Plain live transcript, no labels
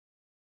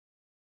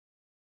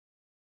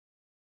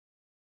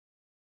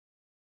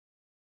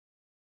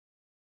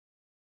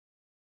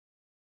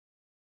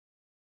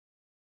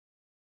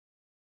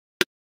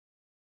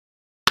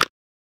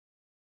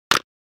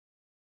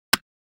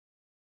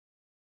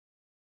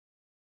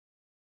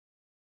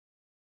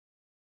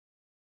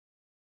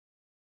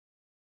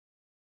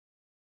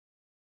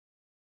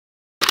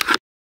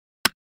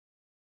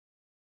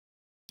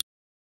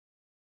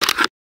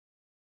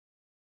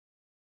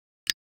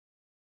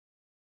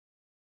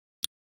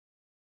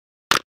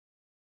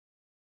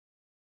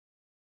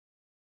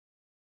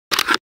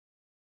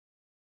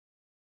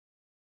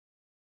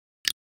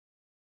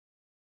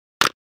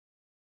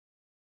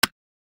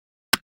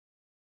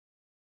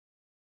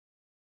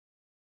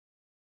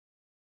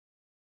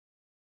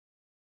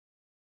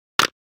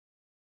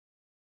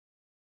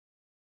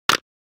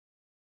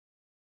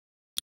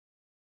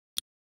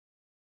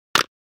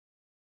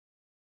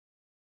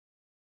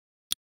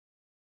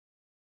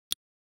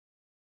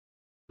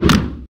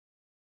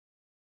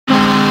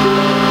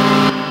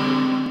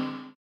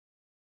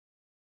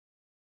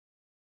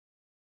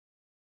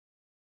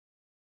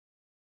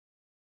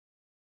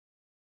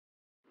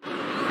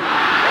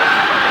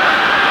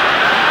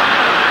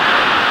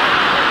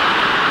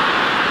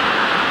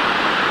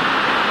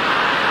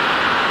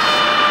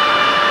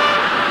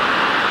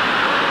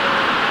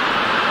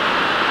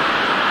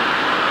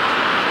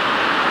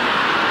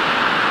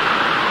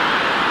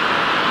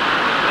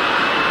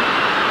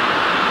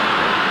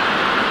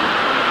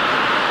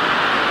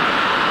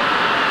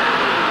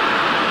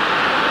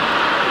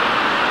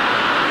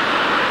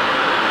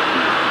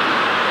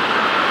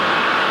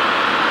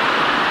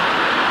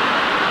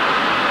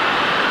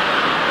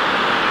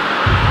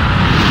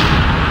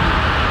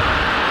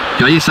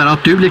Jag gissar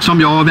att du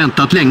liksom jag har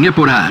väntat länge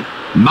på det här.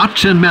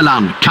 Matchen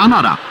mellan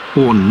Kanada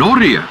och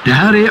Norge. Det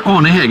här är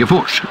Arne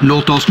Hägerfors.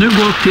 Låt oss nu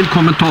gå upp till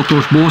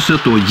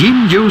kommentatorsbåset och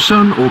Jim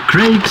Hewson och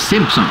Craig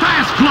Simpson.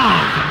 Fast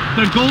glove!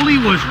 The goalie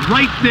was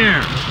right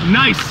there.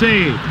 Nice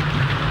save.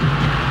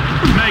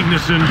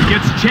 Magnuson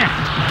gets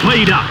checked.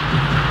 Played up.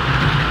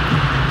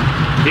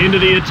 Into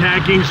the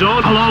attacking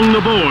zone along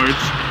the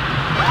boards.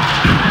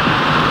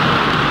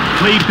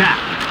 Played back.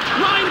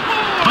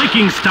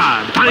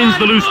 Vikingstad finds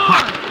the loose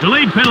puck.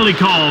 Delayed penalty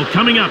call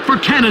coming up for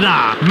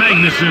Canada.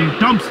 Magnuson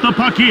dumps the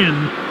puck in.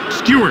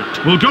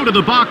 Stewart will go to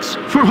the box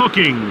for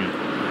hooking.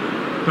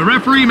 The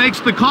referee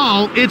makes the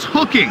call. It's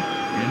hooking.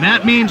 And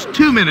that means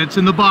 2 minutes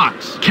in the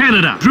box.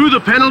 Canada drew the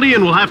penalty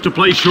and will have to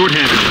play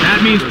shorthanded.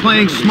 That means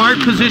playing smart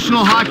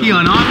positional hockey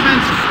on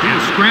offense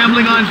and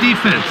scrambling on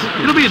defense.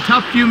 It'll be a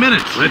tough few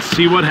minutes. Let's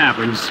see what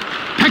happens.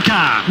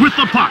 Pekka with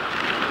the puck.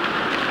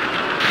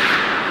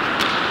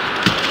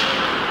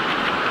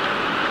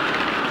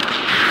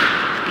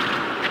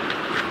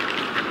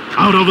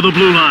 Out over the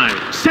blue line.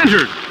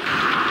 Centered.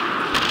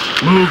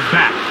 Move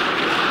back.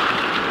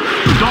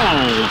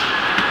 Dahl.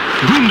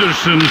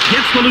 Gunderson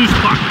gets the loose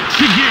puck.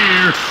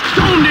 Shigear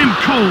stoned him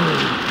cold.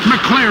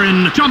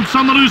 McLaren jumps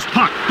on the loose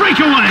puck.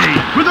 Breakaway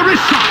with a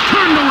wrist shot.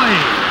 Turned away.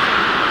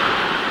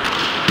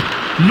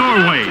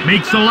 Norway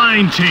makes the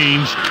line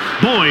change.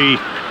 Boy.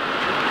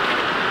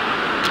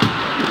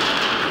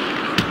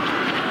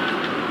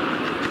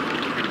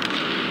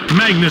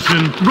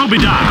 Magnuson,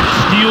 Robida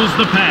steals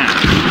the pass.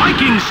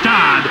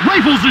 Vikingstad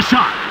rifles a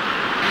shot.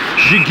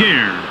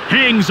 Shigear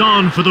hangs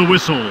on for the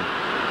whistle.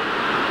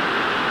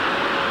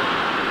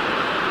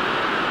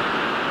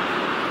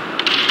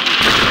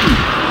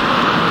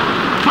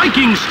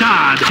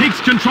 Vikingstad takes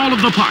control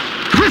of the puck.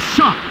 Wrist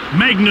shot.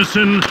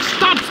 Magnuson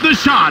stops the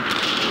shot.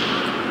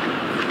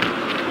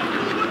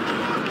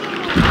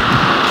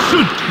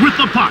 Sunt with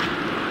the puck.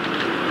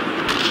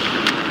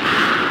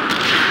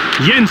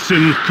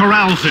 Jensen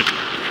corrals it.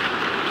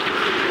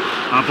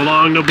 Up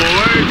along the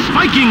boards.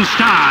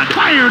 Vikingstad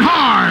fired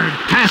hard.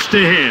 Passed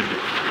ahead.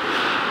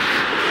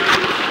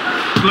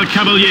 Le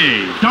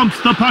Cavalier dumps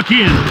the puck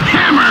in.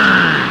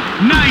 Hammered.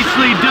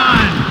 Nicely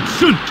done.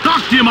 Sunt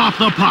knocked him off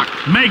the puck.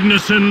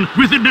 Magnuson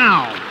with it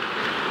now.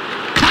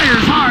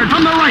 Fires hard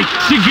from the right.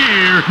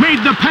 Shigear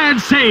made the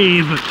pad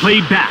save.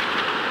 Played back.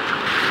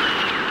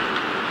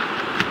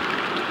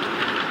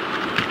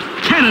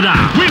 Canada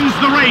wins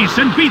the race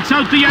and beats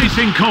out the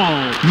icing call.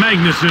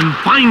 Magnuson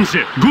finds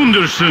it.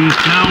 Gunderson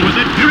now with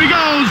it. Here he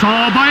goes,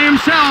 all by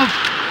himself.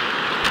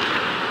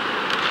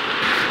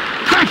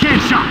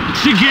 Backhand shot.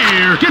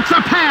 Shigear gets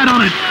a pad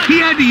on it. He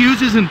had to use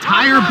his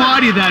entire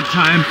body that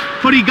time,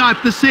 but he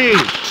got the save.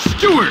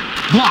 Stewart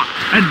block.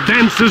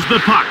 Advances the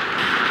puck.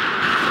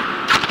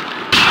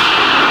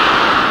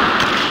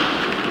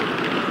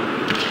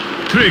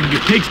 Trigg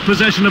takes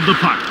possession of the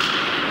puck.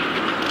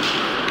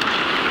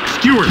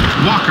 Stewart,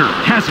 Walker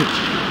has it.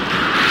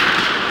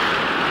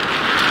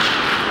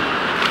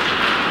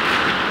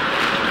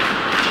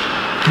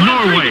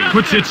 Norway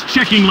puts its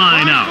checking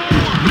line out.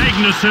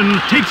 Magnuson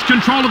takes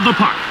control of the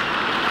puck.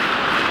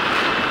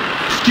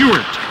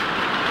 Stewart.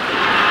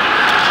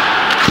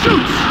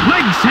 Shoots.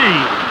 Leg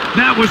save.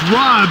 That was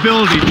raw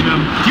ability,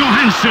 Jim.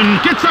 Johansson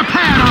gets a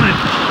pad on it.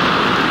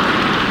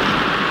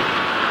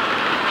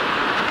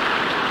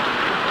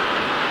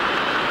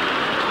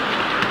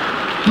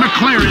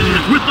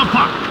 McLaren with the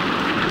puck.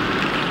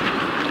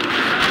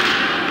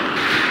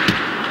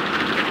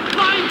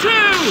 Line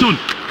two. Sunt.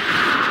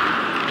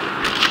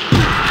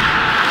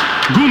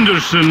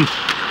 Gunderson.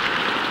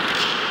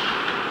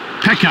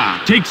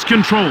 Pekka takes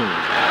control.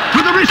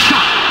 With a wrist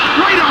shot.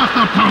 Right off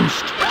the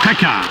post.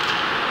 Pekka.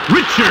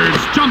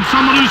 Richards jumps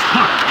on the loose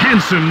puck.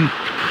 Hansen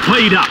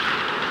played up.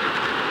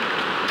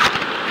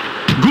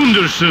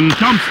 Gunderson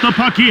dumps the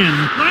puck in.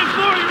 Line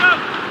four, you're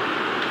out.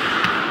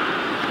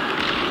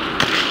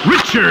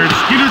 Richards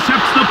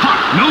intercepts the puck.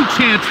 No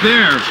chance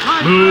there.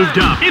 Moved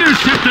up.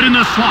 Intercepted in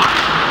the slot.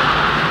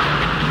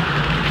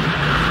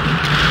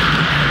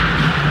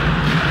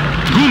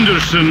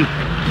 Gunderson.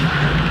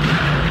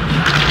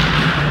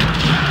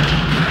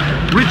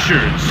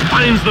 Richards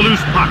finds the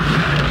loose puck.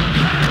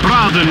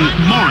 Braden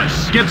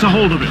Morris gets a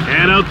hold of it.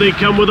 And out they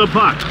come with a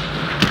puck.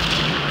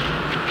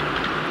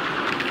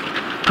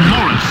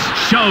 Morris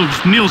shoves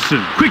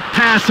Nielsen. Quick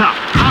pass up.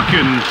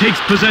 Haken takes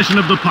possession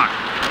of the puck.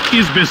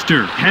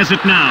 Isbister has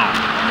it now.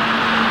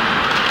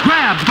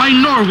 Grabbed by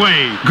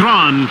Norway.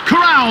 Gran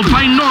corralled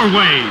by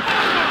Norway.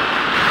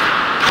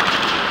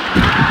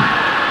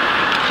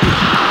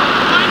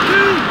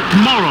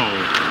 Morrow.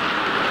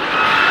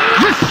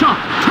 Wrist shot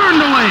turned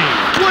away.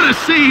 What a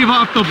save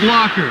off the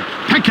blocker.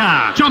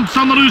 Pekka jumps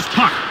on the loose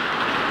puck.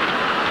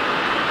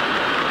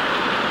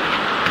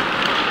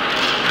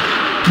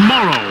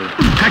 Morrow.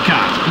 Pekka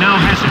now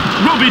has it.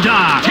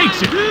 Robida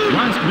takes it.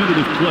 Last minute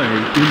of play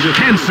in the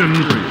Hansen.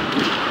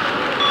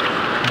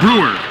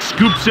 Brewer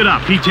scoops it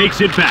up. He takes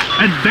it back.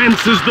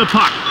 Advances the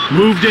puck.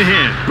 Moved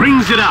ahead.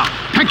 Brings it out.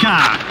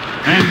 Pekka.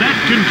 And that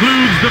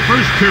concludes the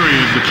first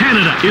period.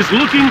 Canada is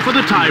looking for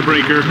the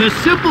tiebreaker. The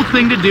simple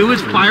thing to do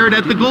is fire it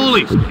at the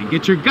goalies and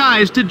get your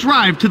guys to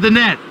drive to the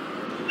net.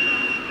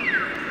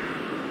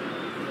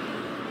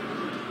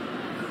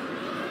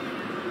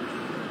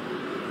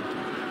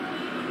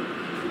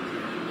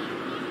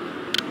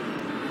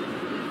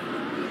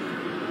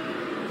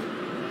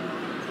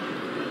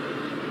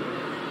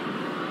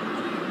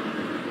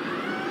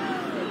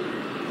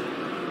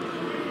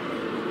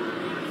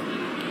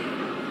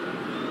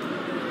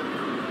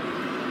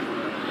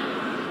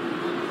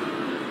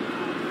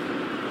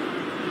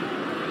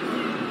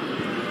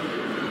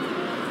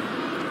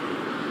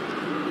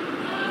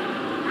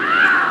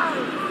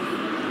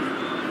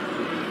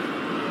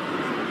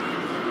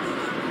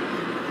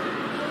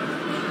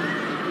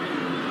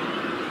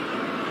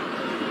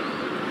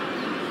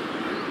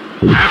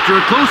 After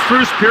a close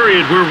first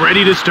period, we're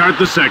ready to start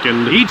the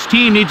second. Each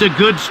team needs a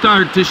good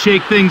start to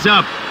shake things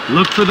up.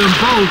 Look for them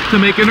both to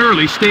make an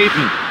early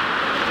statement.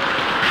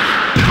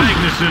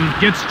 Magnuson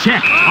gets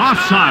checked.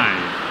 Offside.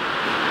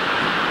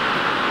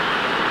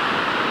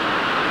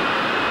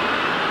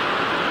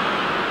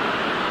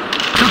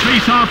 The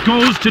face-off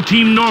goes to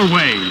Team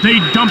Norway. They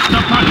dump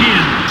the puck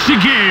in.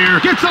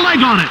 Shigear gets a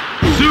leg on it.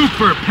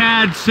 Super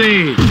pad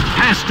save.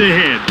 Passed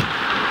ahead.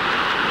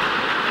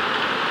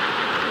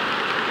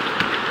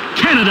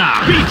 Canada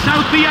beats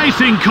out the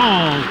icing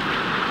call.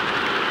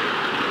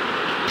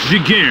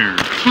 Giguère.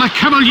 Le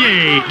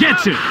Cavalier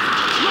gets it.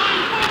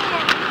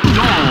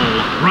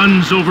 Dahl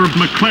runs over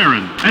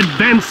McLaren.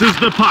 Advances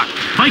the puck.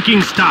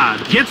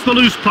 Vikingstad gets the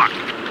loose puck.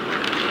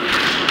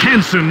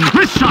 Hansen,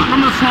 wrist shot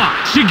from the slot.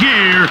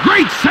 Giguère,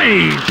 great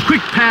save.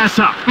 Quick pass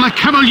up. Le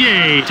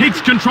Cavalier takes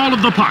control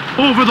of the puck.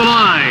 Over the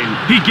line.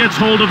 He gets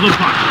hold of the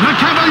puck. Le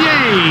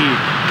Cavalier.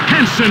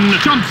 Hansen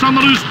jumps on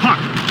the loose puck.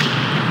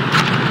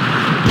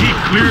 He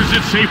clears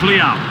it safely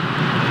out.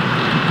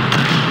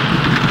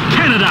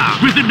 Canada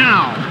with it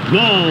now.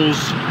 Walls.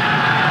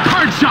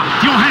 Hard shot.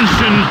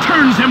 Johansson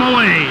turns him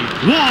away.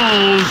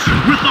 Walls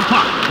with the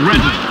puck.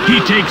 Redden. He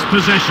takes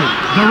possession.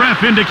 The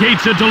ref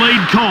indicates a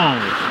delayed call.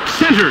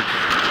 Centered.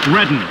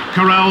 Redden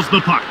corrals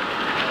the puck.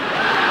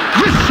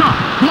 Wrist shot.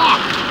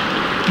 Blocked.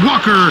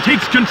 Walker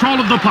takes control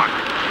of the puck.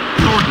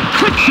 Thornton.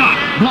 Quick shot.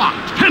 Blocked.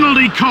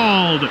 Penalty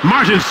called.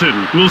 Martinson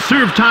will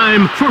serve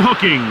time for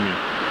hooking.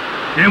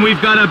 And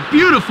we've got a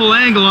beautiful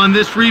angle on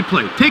this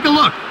replay. Take a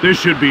look. There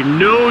should be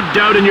no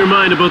doubt in your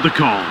mind about the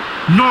call.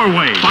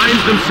 Norway finds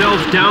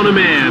themselves down a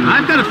man.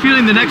 I've got a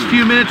feeling the next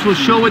few minutes will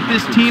show what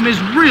this team is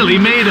really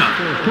made of.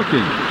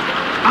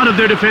 Out of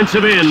their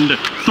defensive end,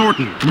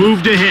 Thornton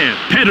moved ahead.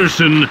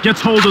 Pedersen gets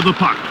hold of the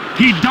puck.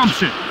 He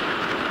dumps it.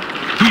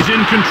 He's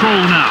in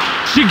control now.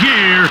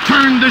 Shigear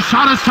turned the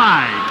shot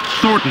aside.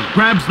 Thornton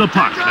grabs the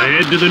puck.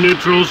 Ahead to the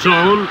neutral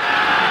zone.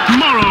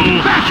 Morrow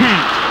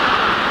backhand.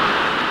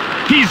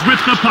 He's with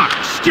the puck.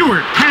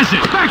 Stewart has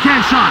it.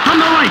 Backhand shot from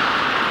the right.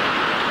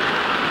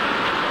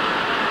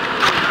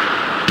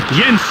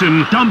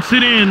 Jensen dumps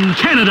it in.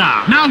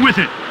 Canada now with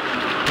it.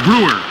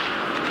 Brewer.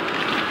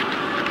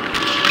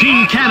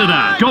 Team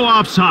Canada go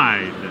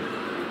offside.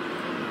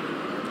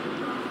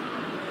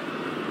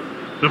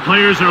 The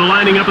players are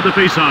lining up at the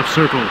face-off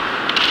circle.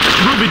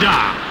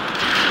 Robida.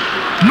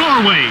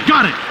 Norway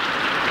got it.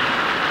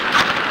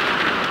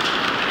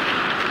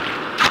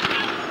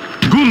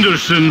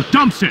 Gunderson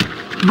dumps it.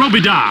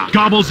 Robida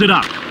gobbles it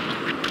up.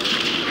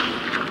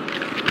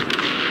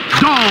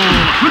 Dahl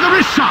with a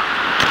wrist shot.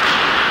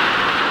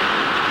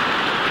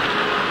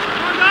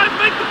 Come on, guys,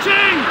 make the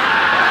change!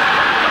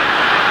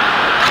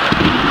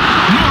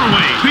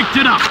 Norway picked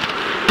it up.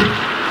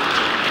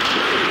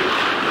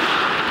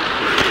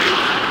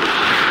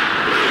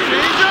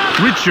 Change up!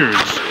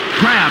 Richards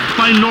grabbed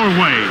by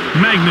Norway.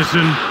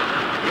 Magnuson.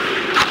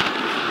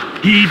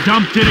 He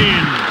dumped it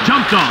in.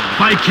 Jumped on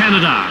by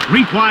Canada.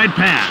 Rink-wide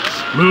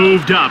pass.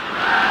 Moved up.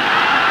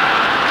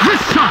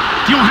 Wrist shot.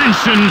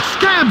 Johansson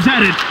stabs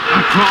at it.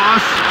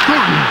 Across.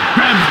 Thornton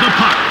grabs the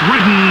puck.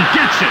 Redden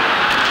gets it.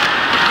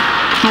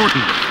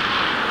 Thornton.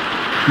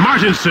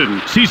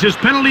 Martinson sees his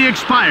penalty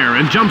expire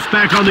and jumps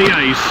back on the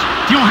ice.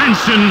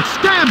 Johansson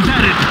stabs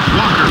at it.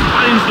 Walker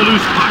finds the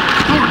loose puck.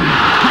 Thornton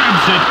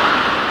grabs it.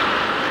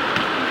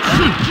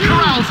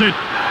 Corrals it.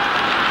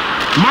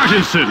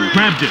 Martinson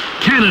grabbed it.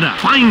 Canada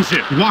finds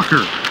it.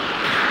 Walker.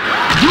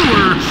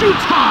 Brewer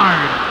shoots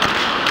hard.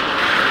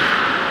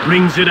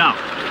 Brings it out.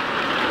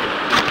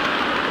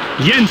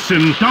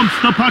 Jensen dumps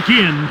the puck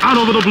in. Out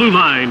over the blue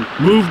line.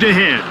 Moved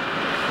ahead.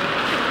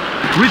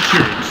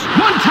 Richards.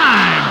 One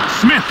time.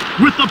 Smith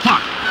with the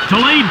puck.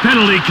 Delayed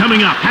penalty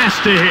coming up.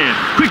 Passed ahead.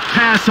 Quick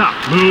pass up.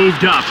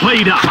 Moved up.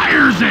 Played up.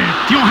 Fires it.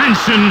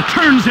 Johansson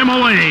turns him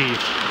away.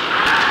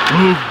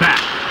 Moved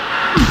back.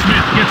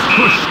 Smith gets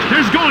pushed.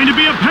 There's going to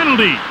be a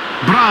penalty.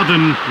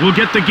 Braden will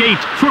get the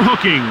gate for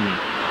hooking.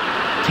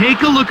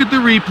 Take a look at the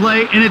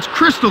replay, and it's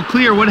crystal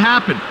clear what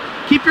happened.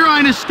 Keep your eye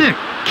on his stick.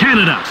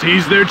 Canada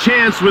sees their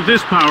chance with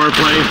this power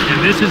play. And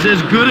this is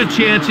as good a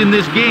chance in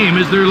this game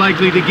as they're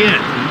likely to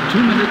get.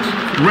 2 minutes.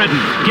 Redden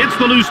gets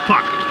the loose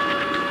puck.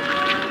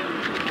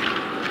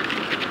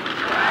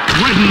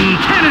 Redden,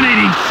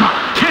 cannonading shot.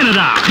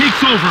 Canada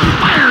takes over,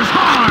 fires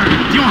hard.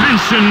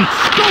 Johansson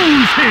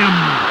stones him.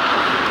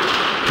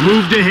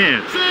 Moved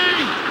ahead.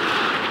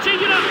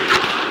 Change it up.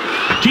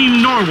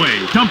 Team Norway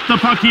dumped the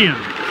puck in.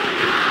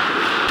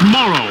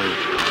 Morrow.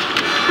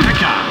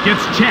 Pekka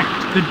gets checked.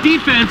 The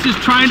defense is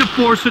trying to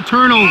force a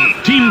turnover.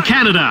 Team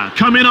Canada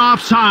come in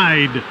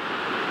offside.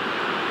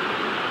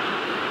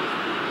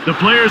 The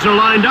players are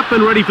lined up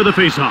and ready for the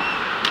faceoff.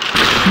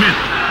 Smith.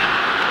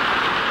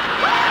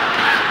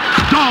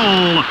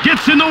 Dahl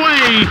gets in the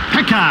way.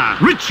 Pekka.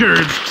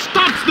 Richards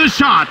stops the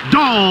shot.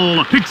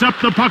 Dahl picks up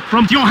the puck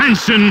from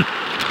Johansson.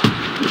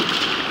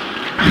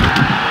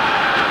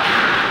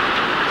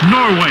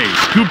 Norway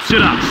scoops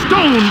it up.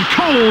 Stone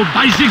cold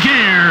by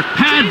Jaguar.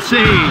 Pad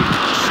save.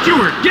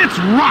 Stewart gets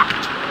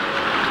rocked.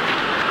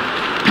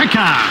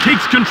 Pekka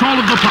takes control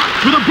of the puck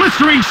with a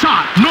blistering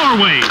shot.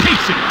 Norway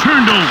takes it.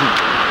 Turned over.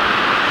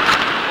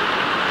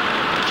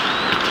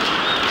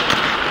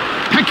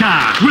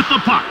 Pekka with the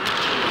puck.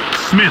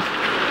 Smith.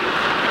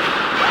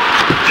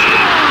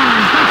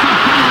 Scores! That's a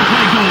power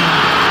play goal.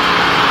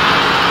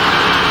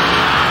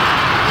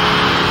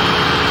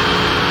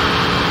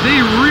 They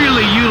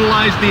really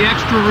utilized the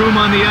extra room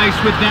on the ice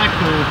with that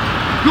goal.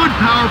 Good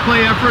power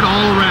play effort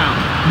all around.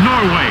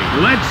 Norway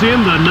lets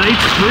in the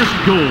night's first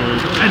goal.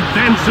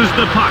 Advances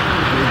the puck.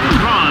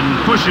 Ron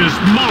pushes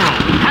Morrow.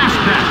 Pass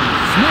back.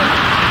 Smith.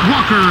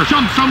 Walker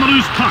jumps on the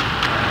loose puck.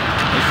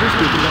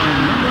 Assisted by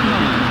number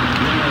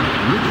 9, Brad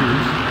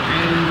Richards,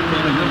 and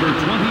by number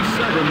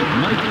 27,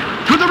 Mike.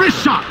 With a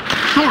wrist shot.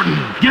 Thornton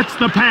gets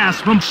the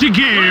pass from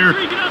Jaguar.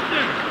 Get up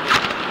there.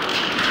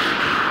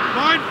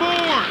 Line 4.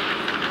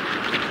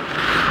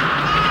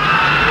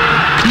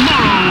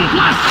 Morrow,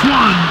 last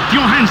one.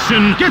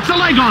 Johansson gets a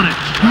leg on it.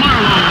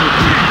 Marlowe.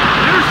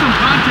 There's some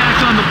contact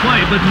on the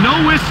play, but no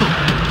whistle.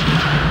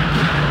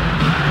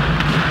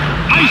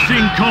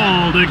 Icing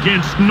called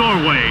against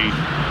Norway.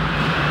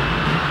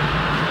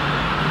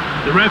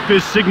 The ref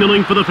is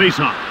signaling for the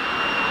faceoff.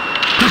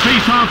 The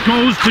faceoff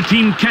goes to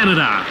Team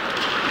Canada.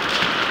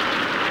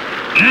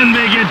 And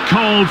they get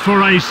called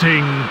for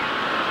icing.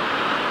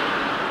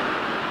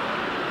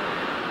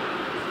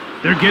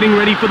 They're getting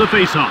ready for the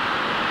faceoff.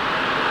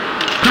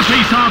 The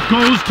faceoff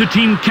goes to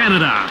Team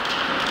Canada.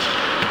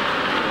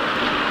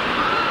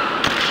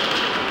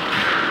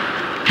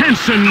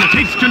 Hansen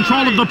takes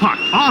control of the puck.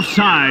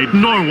 Offside,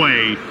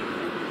 Norway.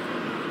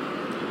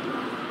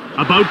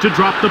 About to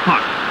drop the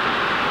puck.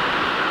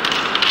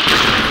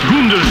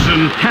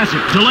 Gunderson has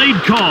it. Delayed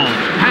call.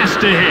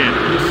 Passed ahead.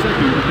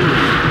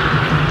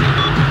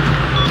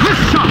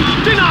 Wrist shot.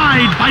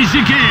 Denied by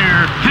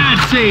Jaguar. Pad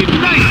save.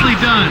 Nicely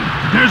done.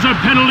 There's a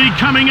penalty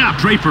coming up.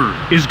 Draper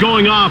is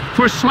going off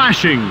for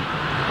slashing.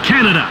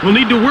 Canada will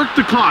need to work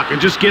the clock and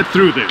just get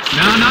through this.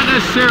 No, not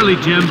necessarily,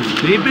 Jim.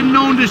 They've been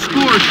known to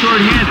score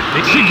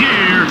shorthanded.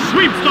 Jaguar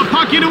sweeps the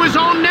puck into his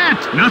own net.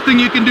 Nothing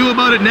you can do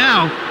about it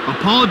now.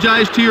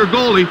 Apologize to your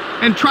goalie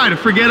and try to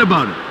forget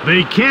about it.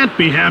 They can't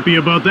be happy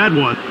about that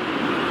one.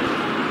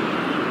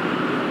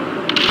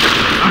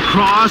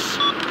 Across.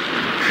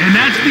 And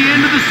that's the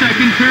end of the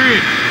second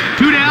period.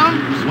 2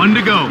 down, 1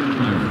 to go.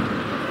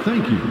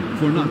 Thank you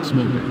for not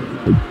smoking.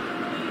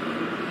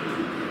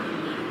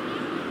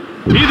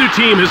 Neither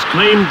team has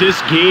claimed this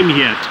game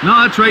yet.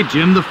 No, that's right,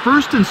 Jim. The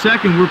first and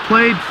second were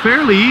played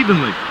fairly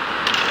evenly.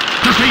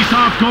 The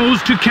faceoff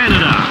goes to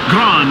Canada.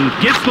 Gron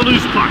gets the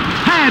loose puck.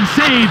 Pad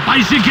saved by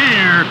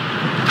Jaguar.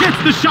 Gets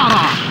the shot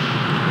off.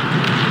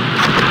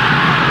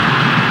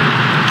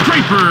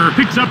 Draper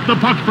picks up the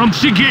puck from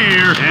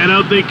Jaguar. And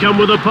out they come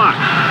with a puck.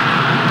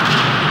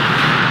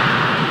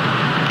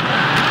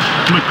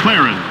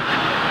 McLaren.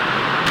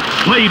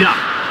 Played up.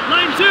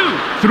 Line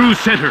 2. Through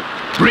center.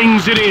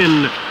 Brings it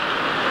in.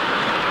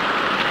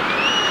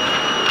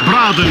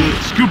 Braden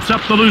scoops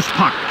up the loose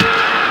puck.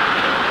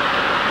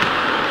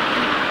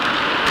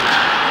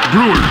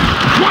 Brewer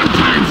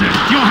one-times it.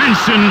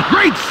 Johansson,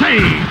 great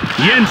save.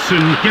 Jensen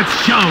gets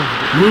shoved.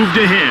 Moved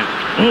ahead.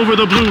 Over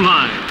the blue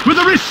line. With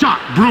a wrist shot.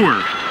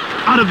 Brewer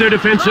out of their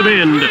defensive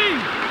end.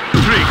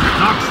 Drake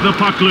knocks the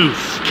puck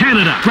loose.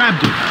 Canada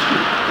grabbed it.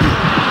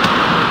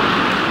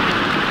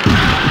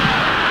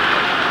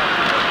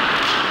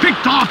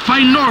 Picked off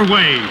by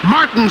Norway.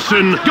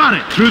 Martinson got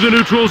it through the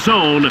neutral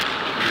zone.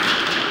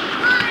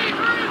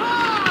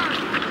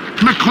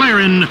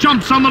 McLaren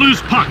jumps on the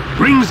loose puck,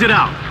 brings it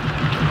out.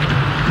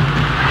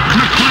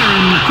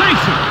 McLaren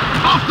takes it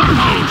off the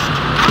post.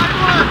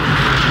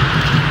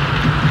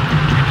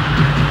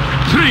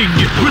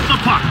 Trygg with the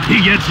puck. He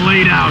gets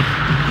laid out.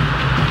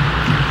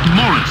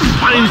 Morris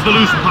finds the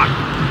loose puck.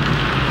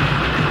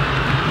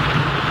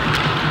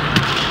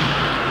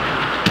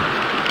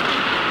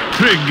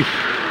 Trygg.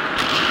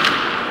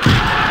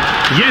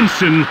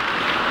 Jensen.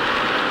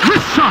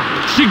 Wrist shot.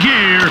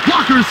 Shiger.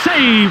 Walker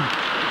save.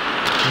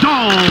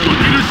 Dahl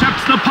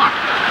intercepts the puck.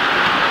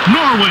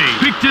 Norway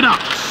picked it up.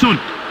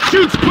 Sund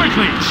shoots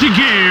quickly.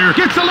 Shiger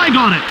gets a leg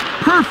on it.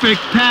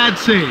 Perfect pad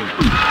save.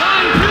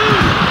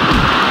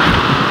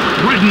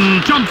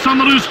 Redden jumps on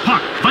the loose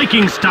puck.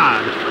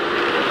 Vikingstad.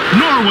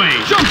 Norway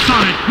jumps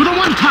on it with a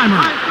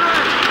one-timer.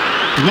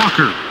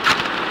 Walker.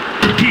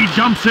 He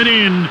jumps it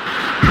in.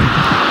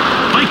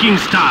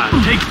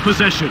 Vikingstad takes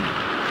possession.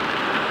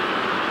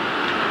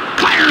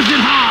 Fires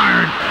it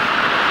hard.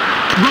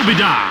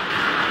 Robida.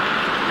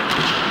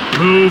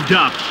 Moved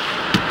up.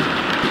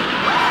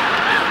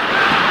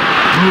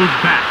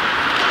 Moved back.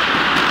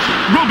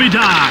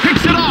 Robida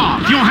picks it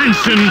off.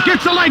 Johansson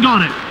gets a leg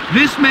on it.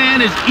 This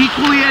man is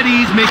equally at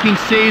ease making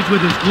saves with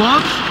his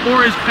gloves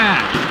or his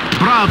pads.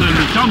 Braden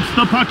dumps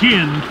the puck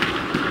in.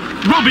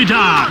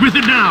 Robida with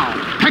it now.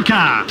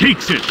 Pekka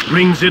takes it,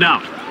 rings it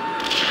out.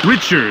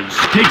 Richards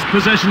takes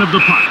possession of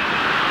the puck.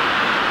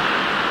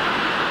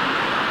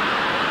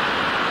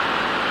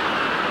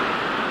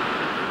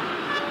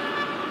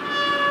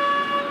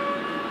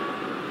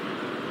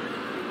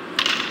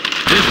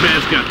 This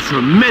man's got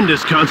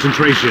tremendous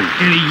concentration.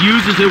 And he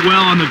uses it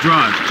well on the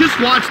draws. Just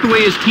watch the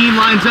way his team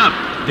lines up.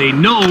 They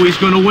know he's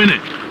going to win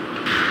it.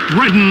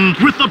 Redden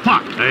with the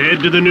puck.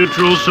 Ahead to the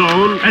neutral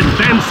zone.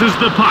 Advances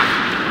the puck.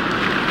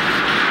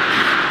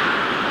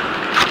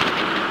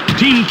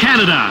 Team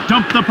Canada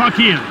dump the puck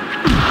in.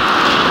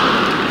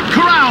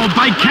 Corralled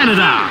by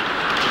Canada.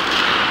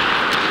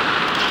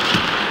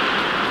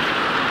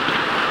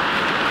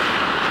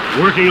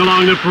 Working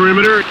along the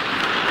perimeter.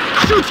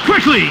 Shoots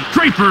quickly.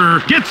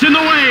 Draper gets in the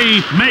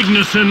way.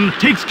 Magnuson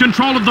takes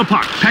control of the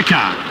puck.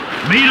 Pekka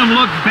made him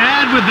look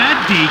bad with that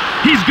deke.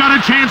 He's got a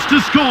chance to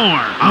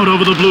score. Out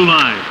over the blue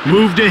line.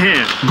 Moved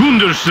ahead.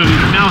 Gunderson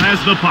now has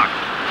the puck.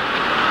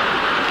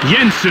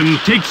 Jensen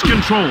takes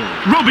control.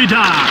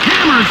 Robida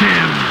hammers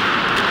him.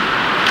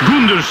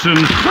 Gunderson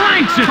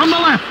cranks it from the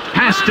left.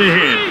 Passed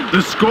ahead.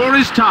 The score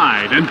is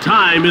tied, and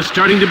time is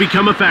starting to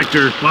become a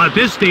factor. Well, at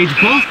this stage,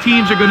 both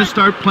teams are going to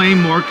start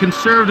playing more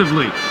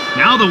conservatively.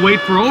 Now they'll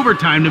wait for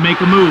overtime to make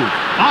a move.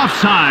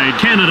 Offside,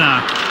 Canada.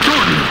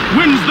 Thornton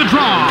wins the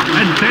draw,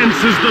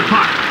 advances the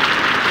puck.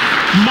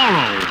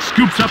 Morrow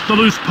scoops up the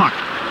loose puck.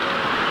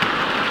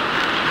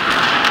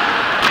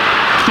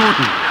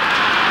 Thornton.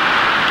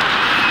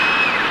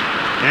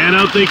 And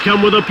out they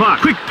come with a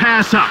puck. Quick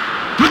pass up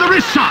with a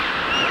wrist shot.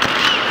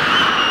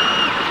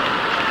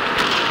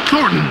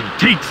 Thornton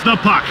takes the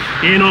puck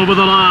in over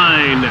the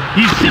line.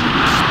 He's zipped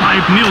by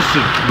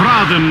Nielsen.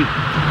 Braden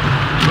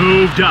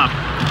moved up.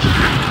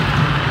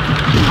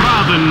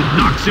 Braden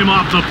knocks him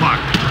off the puck.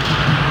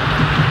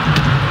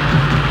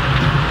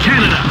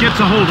 Canada gets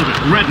a hold of it.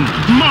 Redden.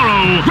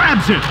 Morrow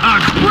grabs it. A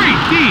great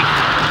deke.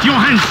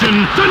 Johansson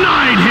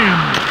denied him.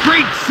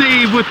 Great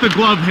save with the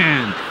glove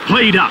hand.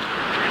 Played up.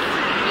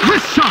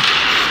 Wrist shot.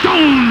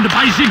 Stoned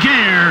by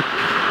Ziger.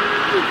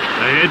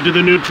 Ahead to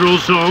the neutral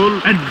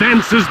zone.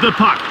 Advances the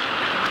puck.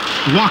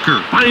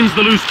 Walker finds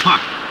the loose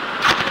puck.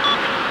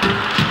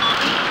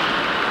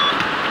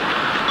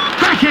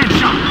 Backhand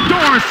shot.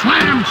 Door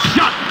slammed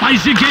shut by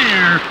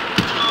Ziger.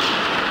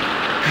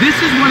 This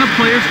is when a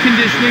player's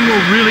conditioning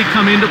will really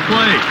come into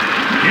play.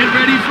 Get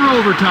ready for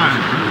overtime.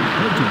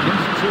 Head to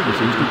guest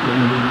services to play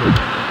in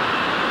the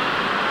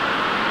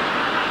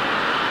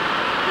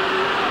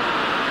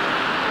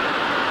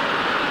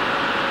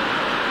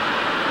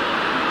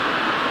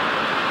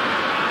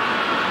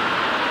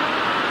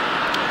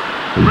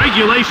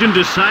Regulation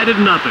decided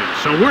nothing,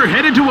 so we're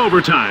headed to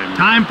overtime.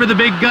 Time for the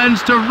big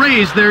guns to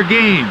raise their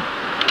game.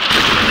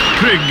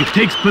 Trygg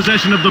takes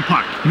possession of the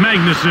puck.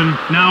 Magnuson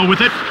now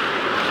with it.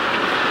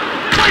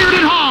 Fired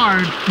it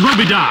hard.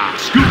 Robida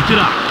scooped it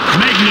up.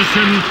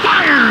 Magnuson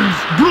fires.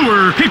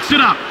 Brewer picks it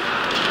up.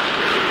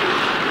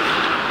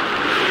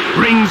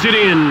 Brings it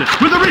in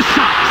with a wrist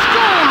shot.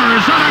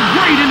 Scores on a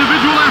great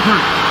individual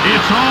effort.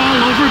 It's all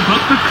over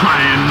but the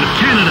crying.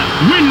 Canada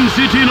wins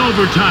it in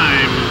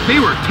overtime.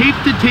 They were tape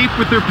to tape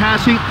with their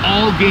passing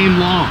all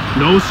game long.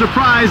 No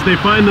surprise they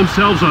find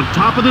themselves on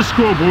top of the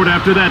scoreboard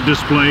after that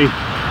display.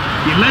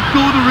 You let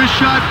go of the wrist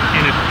shot,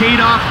 and it paid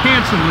off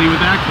handsomely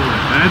with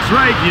accolades. That's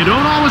right. You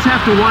don't always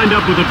have to wind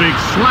up with a big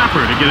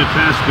slapper to get it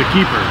past the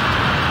keeper.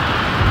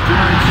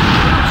 tonight's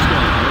top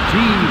star,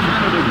 Team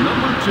Canada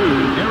 #2,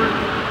 Eric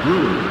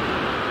Brewer.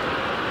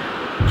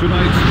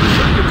 Tonight's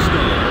second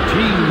star,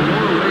 Team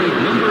Norway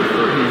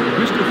 #30,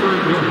 Christopher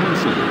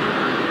Johansson.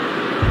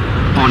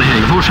 Arne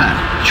Hägerfors här.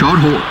 Kör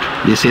hårt.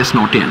 Vi ses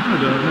snart igen.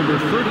 Canada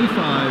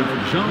 #35,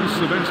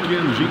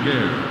 Jean-Sébastien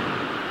Giguère.